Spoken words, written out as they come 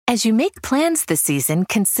As you make plans this season,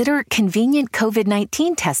 consider convenient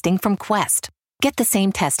COVID-19 testing from Quest. Get the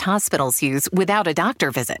same test hospitals use without a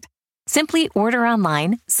doctor visit. Simply order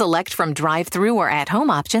online, select from drive-through or at-home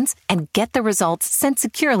options, and get the results sent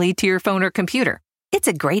securely to your phone or computer. It's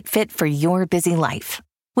a great fit for your busy life.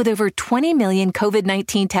 With over 20 million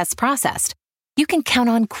COVID-19 tests processed, you can count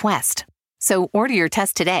on Quest. So order your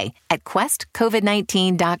test today at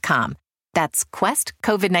questcovid19.com. That's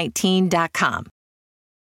questcovid19.com.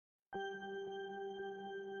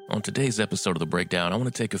 On today's episode of The Breakdown, I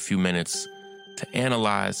want to take a few minutes to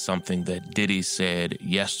analyze something that Diddy said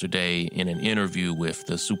yesterday in an interview with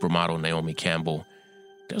the supermodel Naomi Campbell.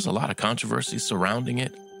 There's a lot of controversy surrounding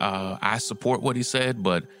it. I support what he said,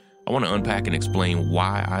 but I want to unpack and explain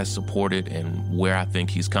why I support it and where I think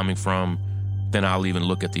he's coming from. Then I'll even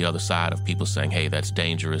look at the other side of people saying, hey, that's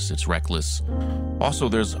dangerous, it's reckless. Also,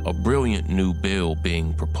 there's a brilliant new bill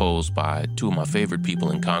being proposed by two of my favorite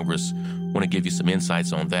people in Congress. I want to give you some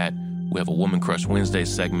insights on that. We have a Woman Crush Wednesday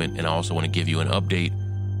segment, and I also want to give you an update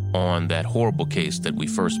on that horrible case that we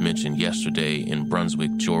first mentioned yesterday in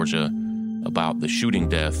Brunswick, Georgia, about the shooting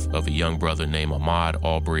death of a young brother named Ahmaud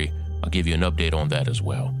Arbery. I'll give you an update on that as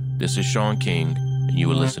well. This is Sean King, and you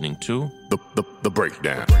are listening to The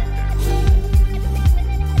Breakdown.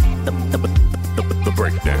 The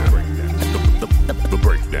Breakdown. The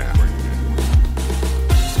Breakdown.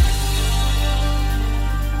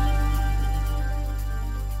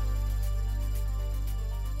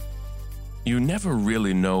 You never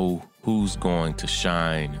really know who's going to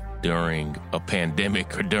shine during a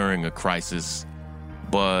pandemic or during a crisis,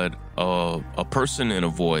 but a person and a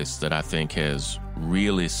voice that I think has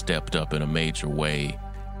really stepped up in a major way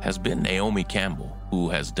has been Naomi Campbell, who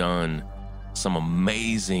has done some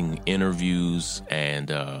amazing interviews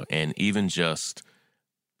and even just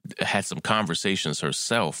had some conversations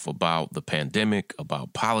herself about the pandemic,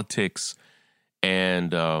 about politics.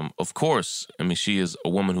 And of course, I mean, she is a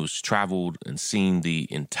woman who's traveled and seen the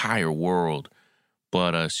entire world,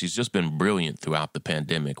 but she's just been brilliant throughout the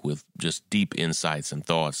pandemic with just deep insights and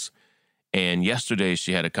thoughts. And yesterday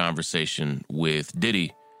she had a conversation with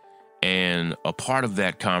Diddy, and a part of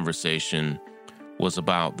that conversation was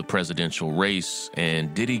about the presidential race,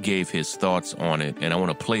 and Diddy gave his thoughts on it, and I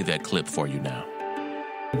want to play that clip for you now.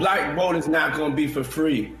 Black vote is not going to be for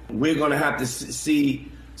free. We're going to have to see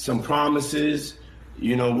some promises.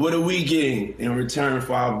 You know, what are we getting in return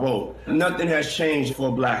for our vote? Nothing has changed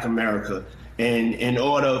for Black America. And in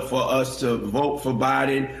order for us to vote for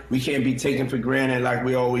Biden, we can't be taken for granted like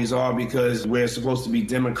we always are because we're supposed to be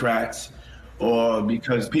Democrats or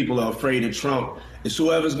because people are afraid of Trump. It's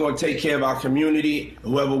whoever's going to take care of our community,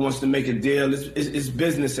 whoever wants to make a deal. It's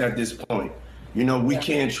business at this point. You know, we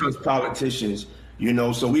can't trust politicians, you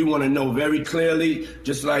know, so we want to know very clearly,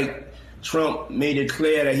 just like Trump made it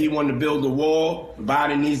clear that he wanted to build a wall,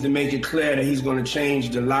 Biden needs to make it clear that he's going to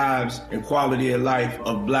change the lives and quality of life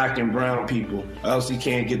of Black and brown people, or else he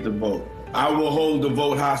can't get the vote. I will hold the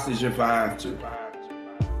vote hostage if I have to.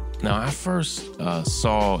 Now, I first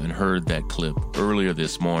saw and heard that clip earlier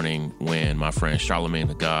this morning when my friend Charlamagne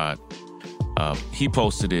the God, he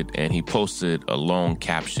posted it, and he posted a long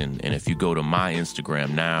caption. And if you go to my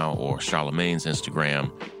Instagram now or Charlamagne's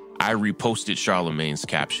Instagram, I reposted Charlamagne's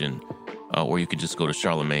caption, or you could just go to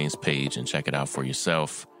Charlamagne's page and check it out for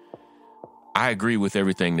yourself. I agree with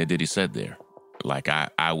everything that Diddy said there. Like,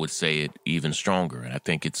 I would say it even stronger. And I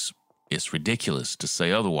think it's ridiculous to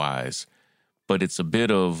say otherwise. But it's a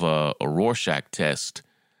bit of a Rorschach test,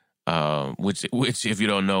 which if you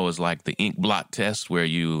don't know is like the ink blot test, where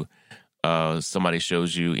you somebody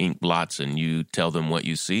shows you ink blots and you tell them what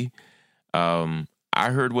you see. I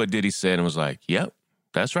heard what Diddy said and was like, yep,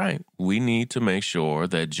 that's right. We need to make sure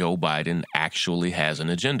that Joe Biden actually has an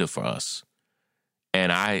agenda for us.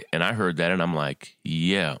 And I heard that and I'm like,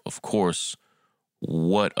 yeah, of course.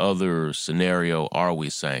 What other scenario are we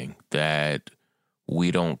saying? That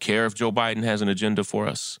we don't care if Joe Biden has an agenda for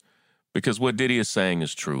us? Because what Diddy is saying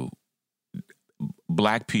is true.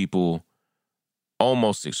 Black people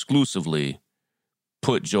almost exclusively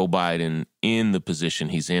put Joe Biden in the position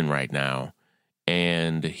he's in right now,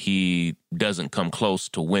 and he doesn't come close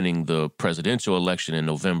to winning the presidential election in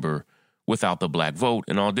November without the Black vote.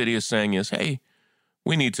 And all Diddy is saying is, hey,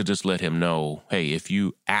 we need to just let him know, hey, if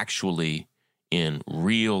you actually in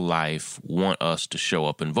real life want us to show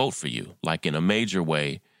up and vote for you, like in a major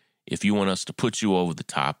way, if you want us to put you over the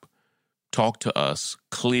top, talk to us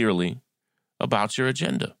clearly about your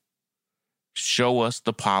agenda. Show us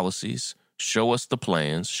the policies, show us the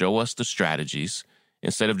plans, show us the strategies,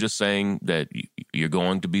 instead of just saying that you're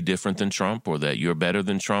going to be different than Trump or that you're better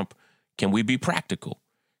than Trump. Can we be practical?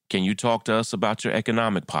 Can you talk to us about your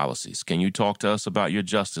economic policies? Can you talk to us about your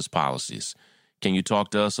justice policies? Can you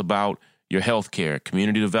talk to us about your healthcare,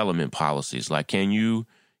 community development policies? Like, can you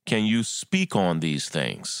speak on these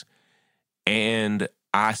things? And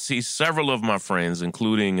I see several of my friends,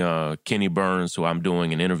 including Kenny Burns, who I'm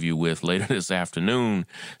doing an interview with later this afternoon,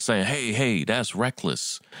 saying, hey, that's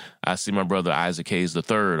reckless. I see my brother Isaac Hayes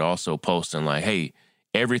III also posting like, hey,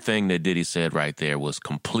 everything that Diddy said right there was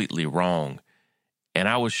completely wrong. And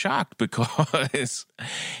I was shocked because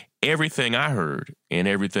everything I heard and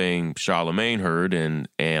everything Charlamagne heard, and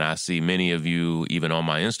I see many of you even on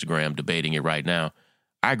my Instagram debating it right now,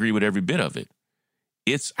 I agree with every bit of it.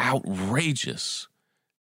 It's outrageous.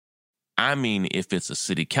 I mean, if it's a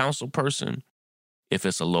city council person, if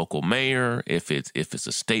it's a local mayor, if it's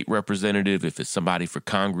a state representative, if it's somebody for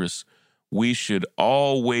Congress, we should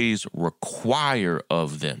always require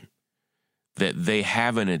of them that they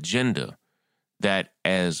have an agenda that,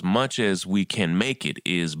 as much as we can make it,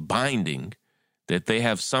 is binding, that they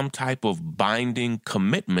have some type of binding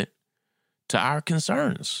commitment to our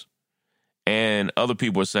concerns. And other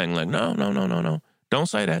people are saying like, no. Don't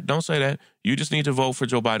say that. Don't say that. You just need to vote for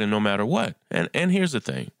Joe Biden no matter what. And here's the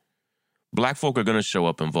thing. Black folk are going to show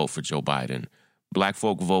up and vote for Joe Biden. Black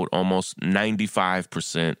folk vote almost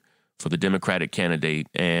 95% for the Democratic candidate,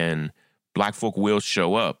 and black folk will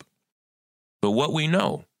show up. But what we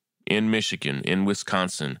know in Michigan, in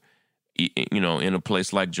Wisconsin, in a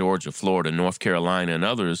place like Georgia, Florida, North Carolina, and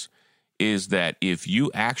others, is that if you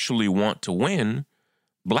actually want to win,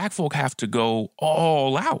 black folk have to go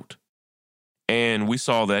all out. And we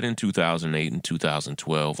saw that in 2008 and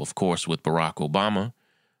 2012, of course, with Barack Obama.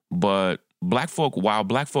 But while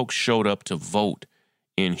black folks showed up to vote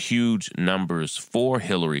in huge numbers for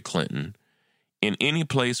Hillary Clinton, in any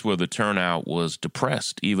place where the turnout was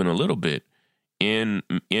depressed even a little bit, in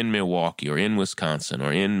Milwaukee or in Wisconsin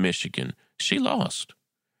or in Michigan, she lost.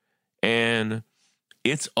 And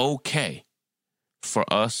it's okay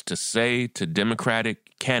for us to say to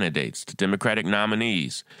Democratic candidates, to Democratic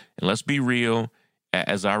nominees, and let's be real,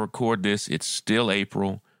 as I record this, it's still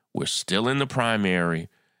April. We're still in the primary.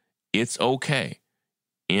 It's okay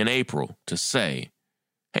in April to say,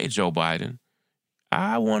 hey, Joe Biden,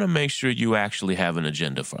 I want to make sure you actually have an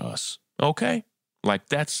agenda for us. Okay? Like,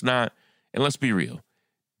 that's not, and let's be real,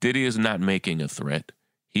 Diddy is not making a threat.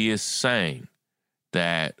 He is saying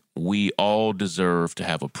that we all deserve to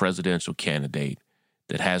have a presidential candidate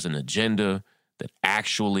that has an agenda that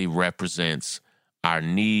actually represents our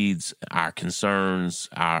needs, our concerns,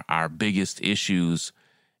 our biggest issues,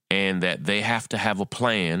 and that they have to have a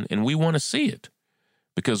plan, and we want to see it.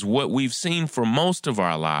 Because what we've seen for most of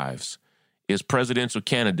our lives is presidential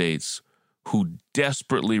candidates who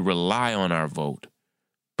desperately rely on our vote,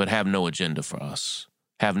 but have no agenda for us,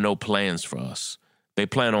 have no plans for us. They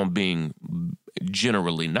plan on being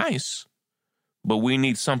generally nice, but we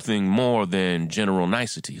need something more than general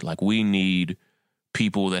nicety. Like, we need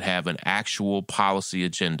people that have an actual policy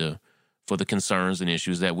agenda for the concerns and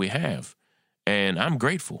issues that we have. And I'm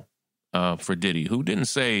grateful for Diddy, who didn't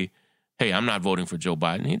say, hey, I'm not voting for Joe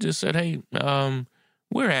Biden. He just said, hey,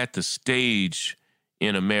 we're at the stage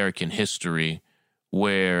in American history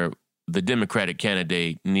where the Democratic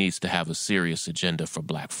candidate needs to have a serious agenda for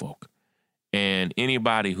black folk. And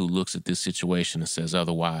anybody who looks at this situation and says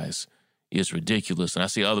otherwise is ridiculous. And I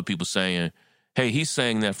see other people saying, hey, he's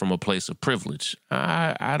saying that from a place of privilege.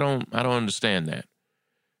 I don't understand that.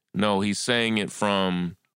 No, he's saying it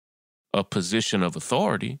from a position of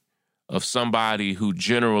authority, of somebody who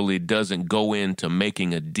generally doesn't go into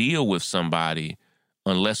making a deal with somebody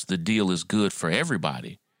unless the deal is good for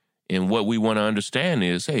everybody. And what we want to understand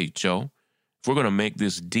is, hey, Joe, if we're going to make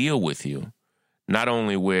this deal with you, not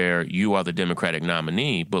only where you are the Democratic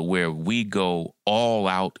nominee, but where we go all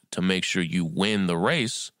out to make sure you win the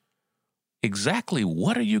race, exactly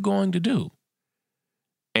what are you going to do?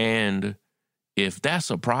 And if that's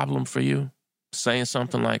a problem for you, saying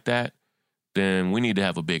something like that, then we need to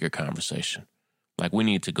have a bigger conversation. Like, we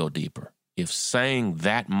need to go deeper. If saying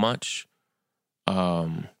that much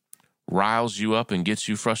riles you up and gets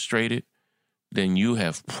you frustrated, then you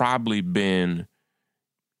have probably been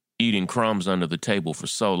eating crumbs under the table for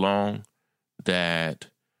so long that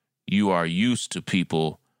you are used to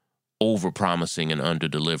people over-promising and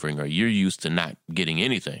under-delivering, or you're used to not getting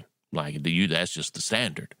anything. Like, that's just the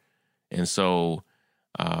standard. And so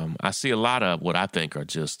I see a lot of what I think are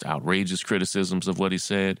just outrageous criticisms of what he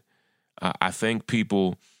said. I think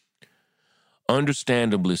people,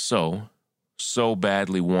 understandably so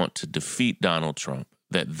badly want to defeat Donald Trump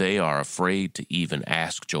that they are afraid to even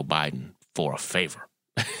ask Joe Biden for a favor.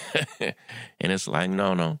 And it's like,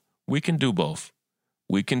 no, we can do both.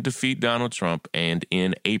 we can defeat Donald Trump and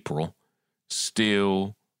in April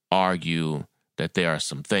still argue that there are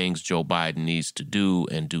some things Joe Biden needs to do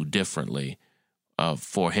and do differently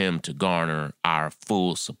for him to garner our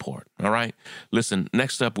full support. All right? Listen,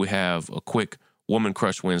 next up we have a quick Woman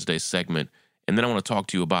Crush Wednesday segment, and then I want to talk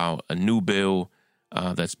to you about a new bill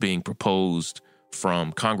that's being proposed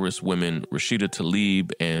from Congresswomen Rashida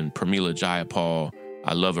Tlaib and Pramila Jayapal.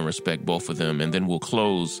 I love and respect both of them. And then we'll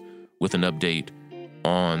close with an update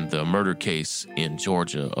on the murder case in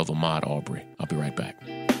Georgia of Ahmaud Arbery. I'll be right back.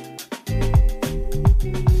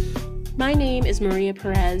 My name is Maria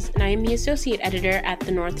Perez, and I am the Associate Editor at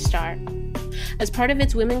The North Star. As part of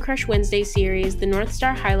its Women Crush Wednesday series, The North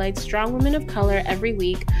Star highlights strong women of color every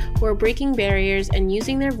week who are breaking barriers and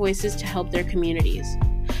using their voices to help their communities.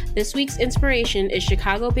 This week's inspiration is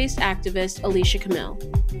Chicago-based activist Alicia Camille.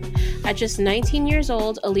 At just 19 years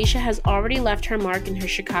old, Alicia has already left her mark in her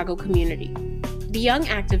Chicago community. The young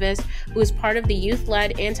activist, who is part of the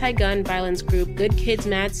youth-led anti-gun violence group Good Kids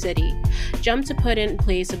Mad City, jumped to put in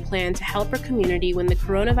place a plan to help her community when the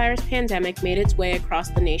coronavirus pandemic made its way across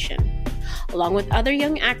the nation. Along with other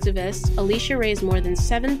young activists, Alicia raised more than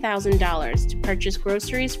 $7,000 to purchase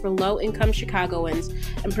groceries for low-income Chicagoans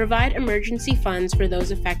and provide emergency funds for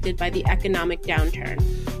those affected by the economic downturn.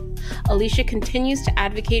 Alicia continues to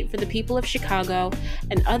advocate for the people of Chicago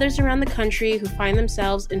and others around the country who find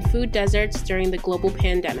themselves in food deserts during the global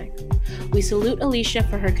pandemic. We salute Alicia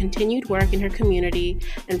for her continued work in her community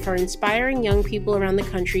and for inspiring young people around the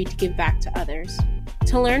country to give back to others.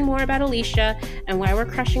 To learn more about Alicia and why we're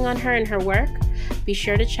crushing on her and her work, be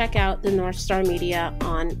sure to check out the North Star Media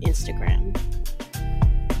on Instagram.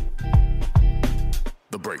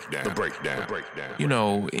 The breakdown. You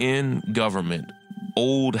know, in government,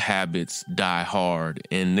 old habits die hard,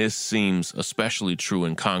 and this seems especially true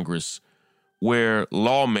in Congress, where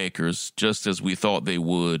lawmakers, just as we thought they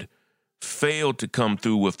would, failed to come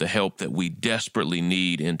through with the help that we desperately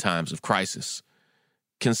need in times of crisis.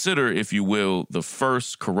 Consider, if you will, the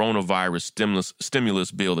first coronavirus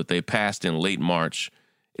stimulus bill that they passed in late March.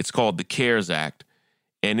 It's called the CARES Act,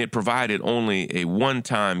 and it provided only a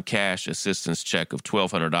one-time cash assistance check of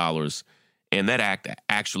 $1,200, and that act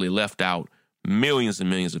actually left out millions and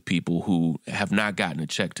millions of people who have not gotten a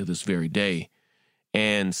check to this very day.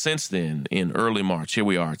 And since then, in early March, here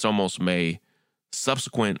we are, it's almost May,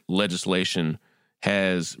 subsequent legislation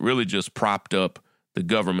has really just propped up the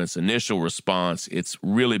government's initial response. It's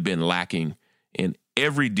really been lacking, and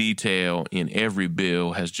every detail in every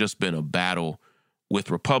bill has just been a battle, with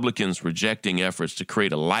Republicans rejecting efforts to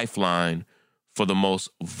create a lifeline for the most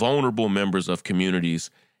vulnerable members of communities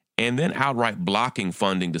and then outright blocking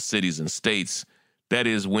funding to cities and states. That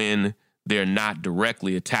is, when they're not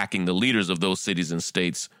directly attacking the leaders of those cities and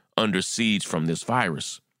states under siege from this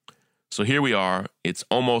virus. So here we are. It's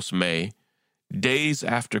almost May, days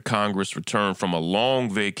after Congress returned from a long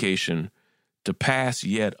vacation to pass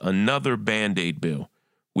yet another Band-Aid bill.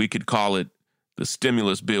 We could call it the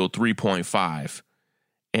Stimulus Bill 3.5.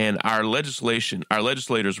 And our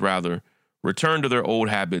legislators returned to their old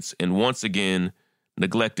habits and once again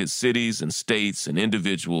neglected cities and states and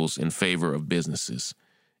individuals in favor of businesses.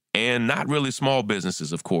 And not really small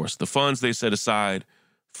businesses, of course. The funds they set aside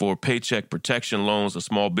for paycheck protection loans to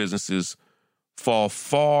small businesses fall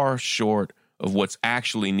far short of what's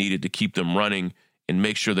actually needed to keep them running and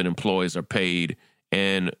make sure that employees are paid.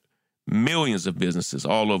 And millions of businesses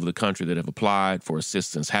all over the country that have applied for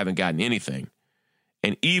assistance haven't gotten anything.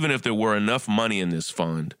 And even if there were enough money in this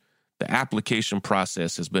fund, the application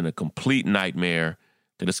process has been a complete nightmare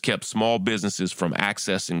that has kept small businesses from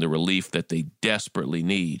accessing the relief that they desperately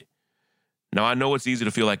need. Now, I know it's easy to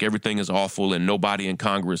feel like everything is awful and nobody in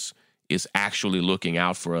Congress is actually looking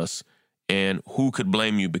out for us. And who could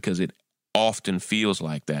blame you, because it often feels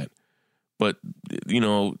like that. But, you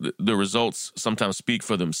know, the results sometimes speak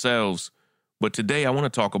for themselves. But today I want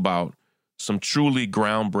to talk about some truly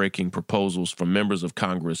groundbreaking proposals from members of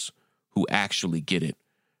Congress who actually get it.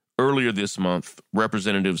 Earlier this month,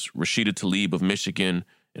 Representatives Rashida Tlaib of Michigan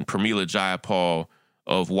and Pramila Jayapal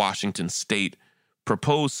of Washington State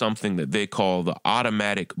proposed something that they call the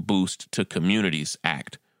Automatic Boost to Communities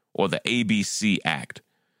Act, or the ABC Act.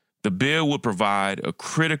 The bill would provide a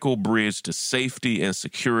critical bridge to safety and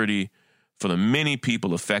security for the many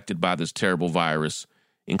people affected by this terrible virus,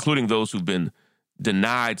 including those who've been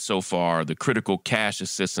denied so far the critical cash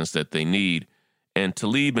assistance that they need. And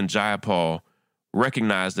Tlaib and Jayapal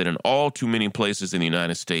recognize that in all too many places in the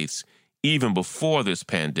United States, even before this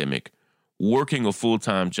pandemic, working a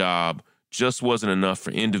full-time job just wasn't enough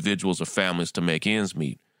for individuals or families to make ends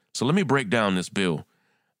meet. So let me break down this bill.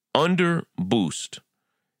 Under Boost,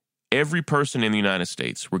 every person in the United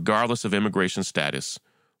States, regardless of immigration status,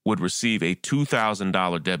 would receive a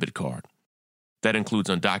 $2,000 debit card. That includes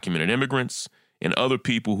undocumented immigrants and other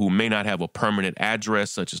people who may not have a permanent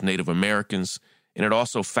address, such as Native Americans, and it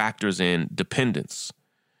also factors in dependents.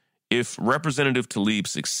 If Representative Tlaib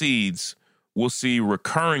succeeds, we'll see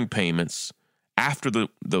recurring payments after the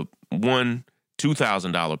one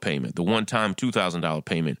 $2,000 payment, the one-time $2,000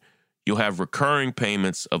 payment. You'll have recurring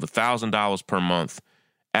payments of $1,000 per month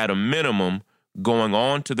at a minimum going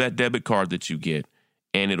on to that debit card that you get,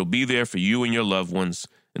 and it'll be there for you and your loved ones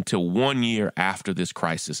until 1 year after this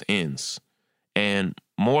crisis ends. And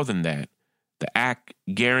more than that, the act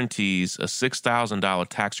guarantees a $6,000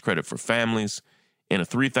 tax credit for families and a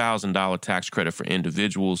 $3,000 tax credit for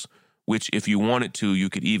individuals, which if you wanted to, you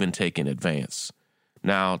could even take in advance.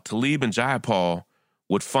 Now, Tlaib and Jayapal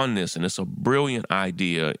would fund this, and it's a brilliant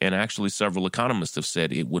idea, and actually several economists have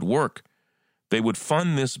said it would work. They would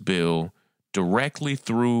fund this bill directly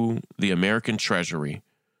through the American Treasury,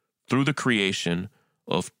 through the creation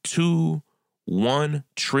of two $1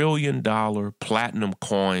 trillion platinum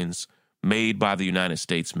coins made by the United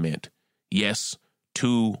States Mint. Yes,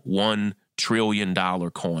 two $1 trillion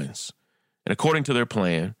coins. And according to their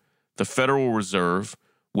plan, the Federal Reserve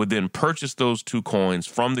would then purchase those two coins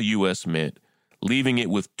from the U.S. Mint, leaving it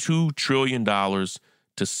with $2 trillion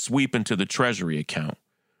to sweep into the Treasury account.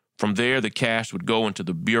 From there, the cash would go into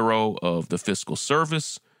the Bureau of the Fiscal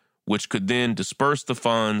Service, which could then disperse the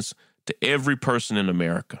funds to every person in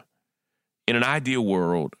America. In an ideal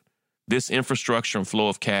world, this infrastructure and flow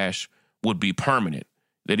of cash would be permanent,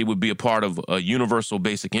 that it would be a part of a universal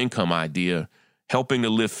basic income idea, helping to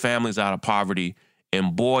lift families out of poverty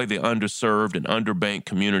and buoy the underserved and underbanked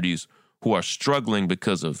communities who are struggling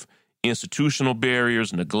because of institutional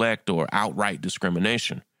barriers, neglect, or outright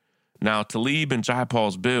discrimination. Now, Tlaib and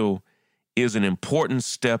Jayapal's bill is an important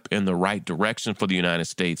step in the right direction for the United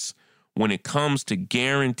States when it comes to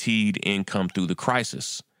guaranteed income through the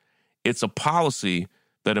crisis. It's a policy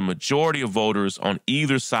that a majority of voters on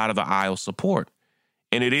either side of the aisle support.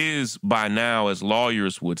 And it is, by now, as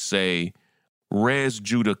lawyers would say, res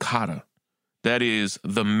judicata. That is,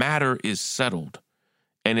 the matter is settled.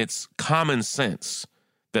 And it's common sense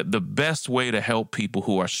that the best way to help people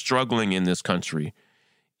who are struggling in this country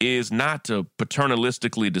is not to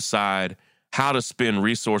paternalistically decide how to spend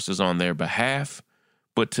resources on their behalf,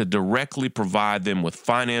 but to directly provide them with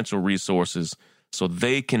financial resources so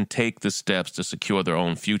they can take the steps to secure their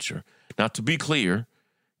own future. Now, to be clear,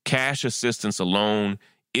 cash assistance alone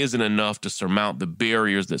isn't enough to surmount the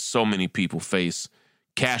barriers that so many people face.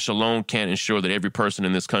 Cash alone can't ensure that every person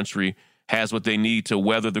in this country has what they need to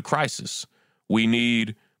weather the crisis. We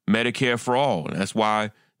need Medicare for all, and that's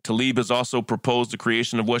why Tlaib has also proposed the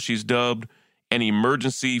creation of what she's dubbed an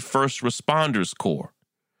Emergency First Responders Corps.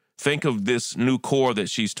 Think of this new corps that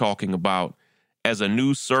she's talking about as a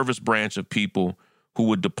new service branch of people who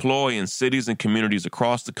would deploy in cities and communities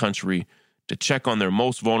across the country to check on their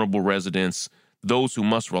most vulnerable residents, those who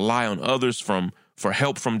must rely on others for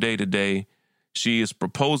help from day to day. She is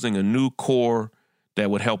proposing a new corps that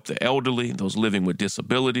would help the elderly, those living with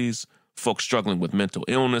disabilities, folks struggling with mental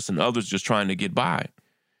illness, and others just trying to get by.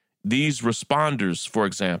 These responders, for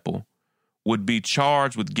example, would be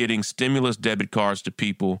charged with getting stimulus debit cards to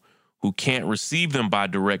people who can't receive them by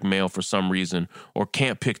direct mail for some reason or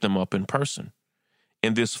can't pick them up in person.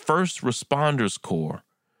 And this First Responders Corps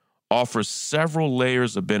offers several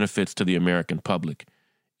layers of benefits to the American public.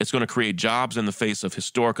 It's going to create jobs in the face of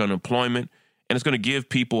historic unemployment, and it's going to give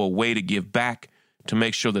people a way to give back to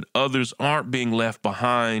make sure that others aren't being left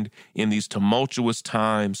behind in these tumultuous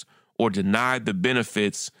times or denied the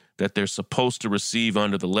benefits that they're supposed to receive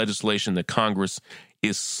under the legislation that Congress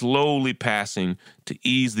is slowly passing to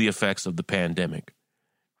ease the effects of the pandemic.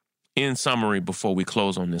 In summary, before we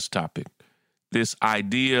close on this topic, this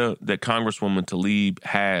idea that Congresswoman Tlaib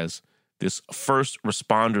has, this First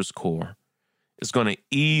Responders Corps, is going to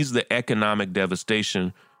ease the economic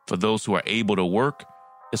devastation for those who are able to work.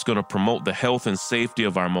 It's going to promote the health and safety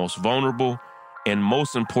of our most vulnerable. And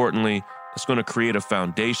most importantly, it's going to create a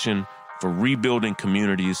foundation for rebuilding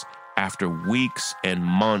communities after weeks and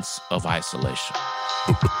months of isolation.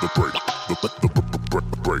 The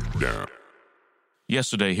breakdown.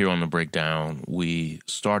 Yesterday here on The Breakdown, we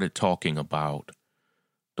started talking about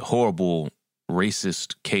the horrible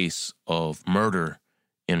racist case of murder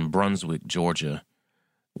in Brunswick, Georgia,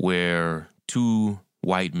 where two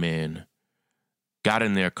white men got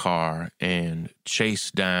in their car and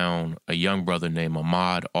chased down a young brother named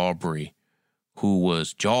Ahmaud Arbery, who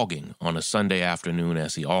was jogging on a Sunday afternoon,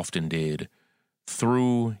 as he often did,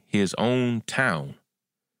 through his own town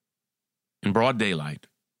in broad daylight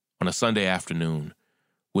on a Sunday afternoon,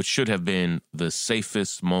 which should have been the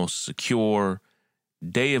safest, most secure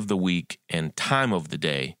day of the week and time of the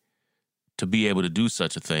day to be able to do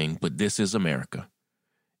such a thing. But this is America.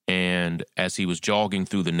 And as he was jogging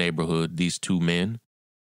through the neighborhood, these two men,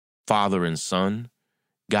 father and son,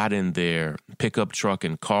 got in their pickup truck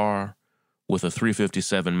and car with a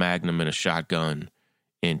 .357 Magnum and a shotgun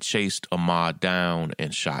and chased Ahmaud down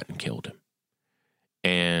and shot and killed him.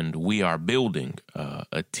 And we are building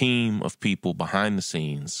a team of people behind the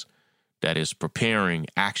scenes that is preparing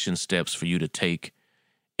action steps for you to take.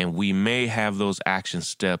 And we may have those action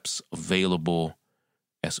steps available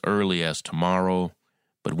as early as tomorrow.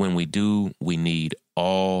 But when we do, we need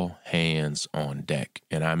all hands on deck.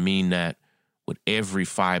 And I mean that with every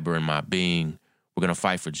fiber in my being. We're going to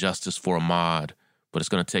fight for justice for Ahmaud, but it's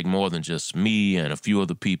going to take more than just me and a few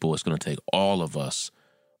other people. It's going to take all of us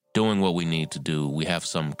doing what we need to do. We have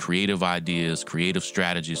some creative ideas, creative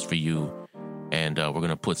strategies for you, and we're going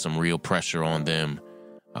to put some real pressure on them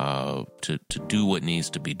to do what needs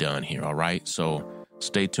to be done here, all right? So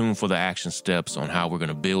stay tuned for the action steps on how we're going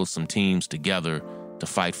to build some teams together to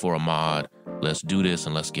fight for Ahmaud. Let's do this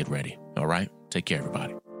and let's get ready, all right? Take care,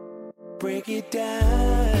 everybody. Break it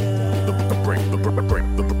down. The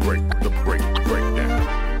breakdown. The breakdown.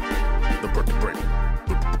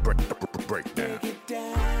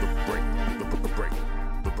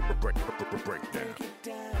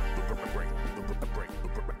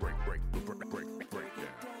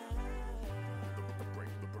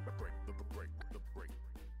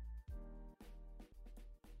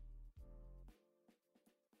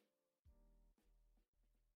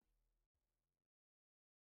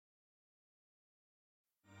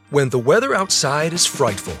 When the weather outside is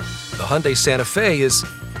frightful, the Hyundai Santa Fe is,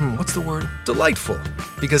 delightful.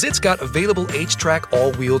 Because it's got available H-Track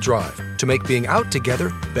all-wheel drive to make being out together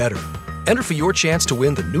better. Enter for your chance to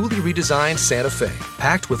win the newly redesigned Santa Fe,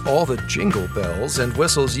 packed with all the jingle bells and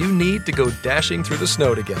whistles you need to go dashing through the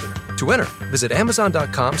snow together. To enter, visit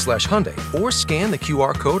Amazon.com/Hyundai or scan the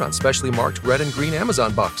QR code on specially marked red and green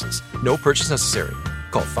Amazon boxes. No purchase necessary.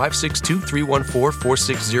 Call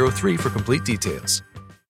 562-314-4603 for complete details.